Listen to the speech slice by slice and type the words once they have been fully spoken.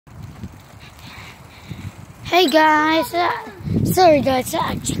Hey guys, sorry guys,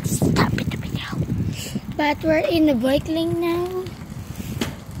 I just stopped the video. But we're in the bike lane now.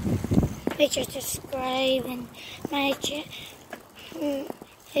 Make sure to subscribe and my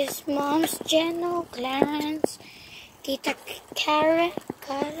his mom's channel, Clarence, Tita Clarence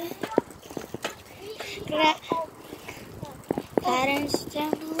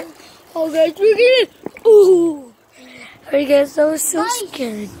channel. Oh guys, we're gonna guys, I was so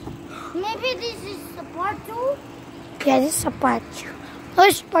scared. Maybe this is the part 2? Yeah, this is a part 2. Oh,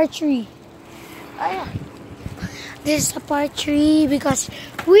 it's part 3. Oh yeah. This is a part 3 because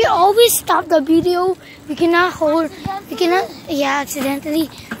we always stop the video. We cannot accidentally.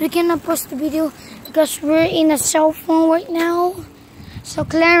 We cannot post the video because we're in a cell phone right now. So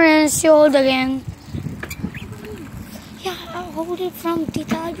Clarence, you hold again. Yeah, I'll hold it from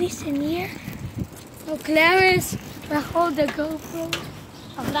Tita Abby's in here. So Clarence will hold the GoPro.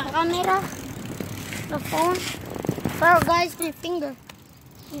 Of the camera, the phone. Pero guys, my finger.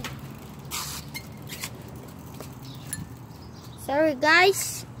 Yeah. Sorry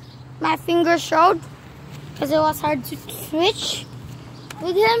guys, my finger showed because it was hard to switch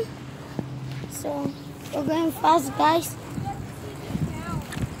with him. So we're going fast, guys.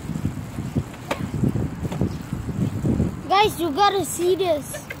 Guys, you gotta see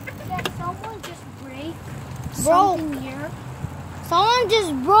this. Did someone just break something here? Someone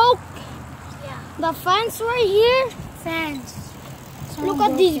just broke the fence right here. Fence. Look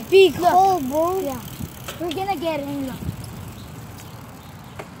at this big hole, bro. Yeah. We're gonna get in now.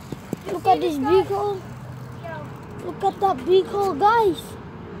 Look at this big hole. Look at that big hole, guys.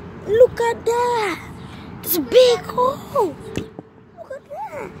 Look at that. It's a big hole. Look at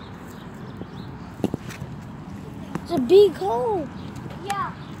that. It's a big hole.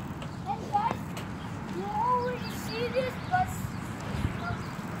 Yeah. And guys, you already see this, but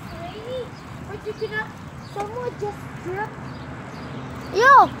but you cannot. Someone just dripped.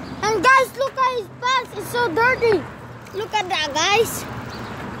 Yo, and guys, look at his pants. It's so dirty. Look at that, guys.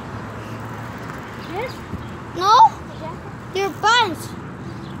 Yes? No? Your pants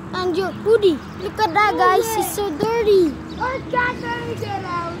and your hoodie. Look at that, guys. Yeah. It's so dirty. Oh, God, let me get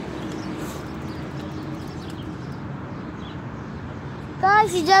out.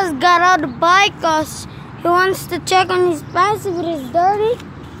 Guys, he just got out of the bike because he wants to check on his pants if it is dirty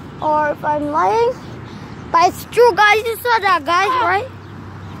or if I'm lying. But it's true, guys. You saw that, guys, right?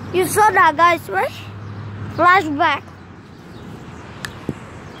 You saw that, guys, right? Flashback.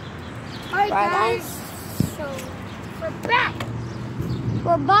 Alright, Right, guys. So, we're back.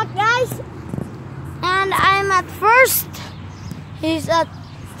 We're back, guys. And I'm at first. He's at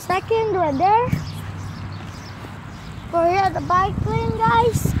second right there. We're here at the bike lane,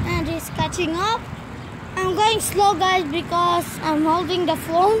 guys. And he's catching up. I'm going slow, guys, because I'm holding the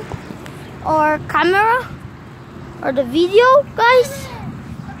phone or camera or the video, guys.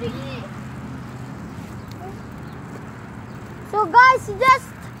 So, guys, you just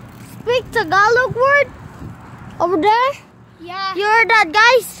speak Tagalog word over there. Yeah. You heard that,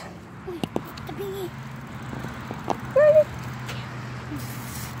 guys?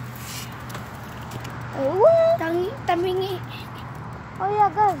 Tamingi. Oh yeah,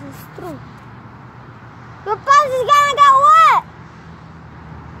 guys, it's true. Your pants is gonna get wet.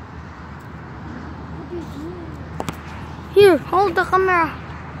 Here, hold the camera.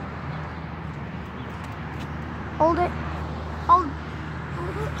 Hold it. Hold it.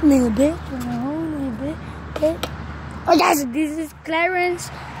 A little bit. Oh, yes, this is Clarence.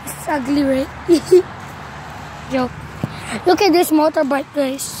 It's ugly, right? Yo, look at this motorbike,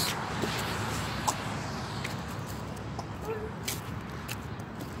 guys.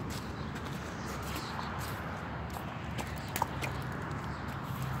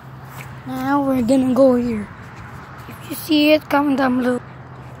 Now we're gonna go here. If you see it, comment down below.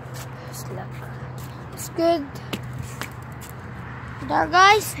 It's good. There,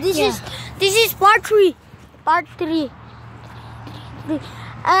 guys, this is part 3. Part 3.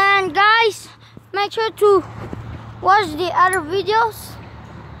 And guys, make sure to watch the other videos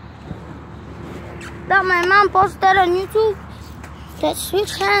that my mom posted on YouTube. That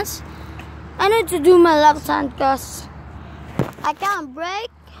switch hands. I need to do my left hand because I can't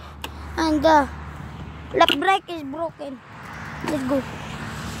brake and the left brake is broken. Let's go.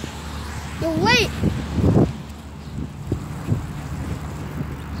 Yo, wait.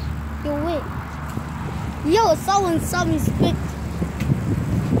 Yo, wait. Yo, someone saw me spit.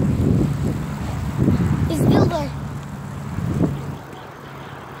 It's still there.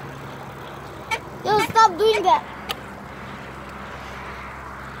 Yo, stop doing that.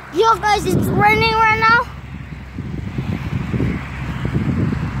 Yo, guys, it's raining right now.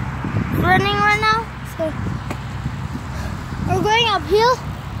 It's raining right now. So we're going uphill,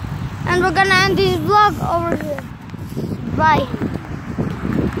 and we're gonna end this vlog over here. Bye.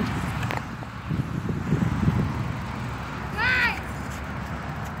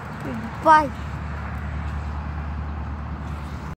 Bye.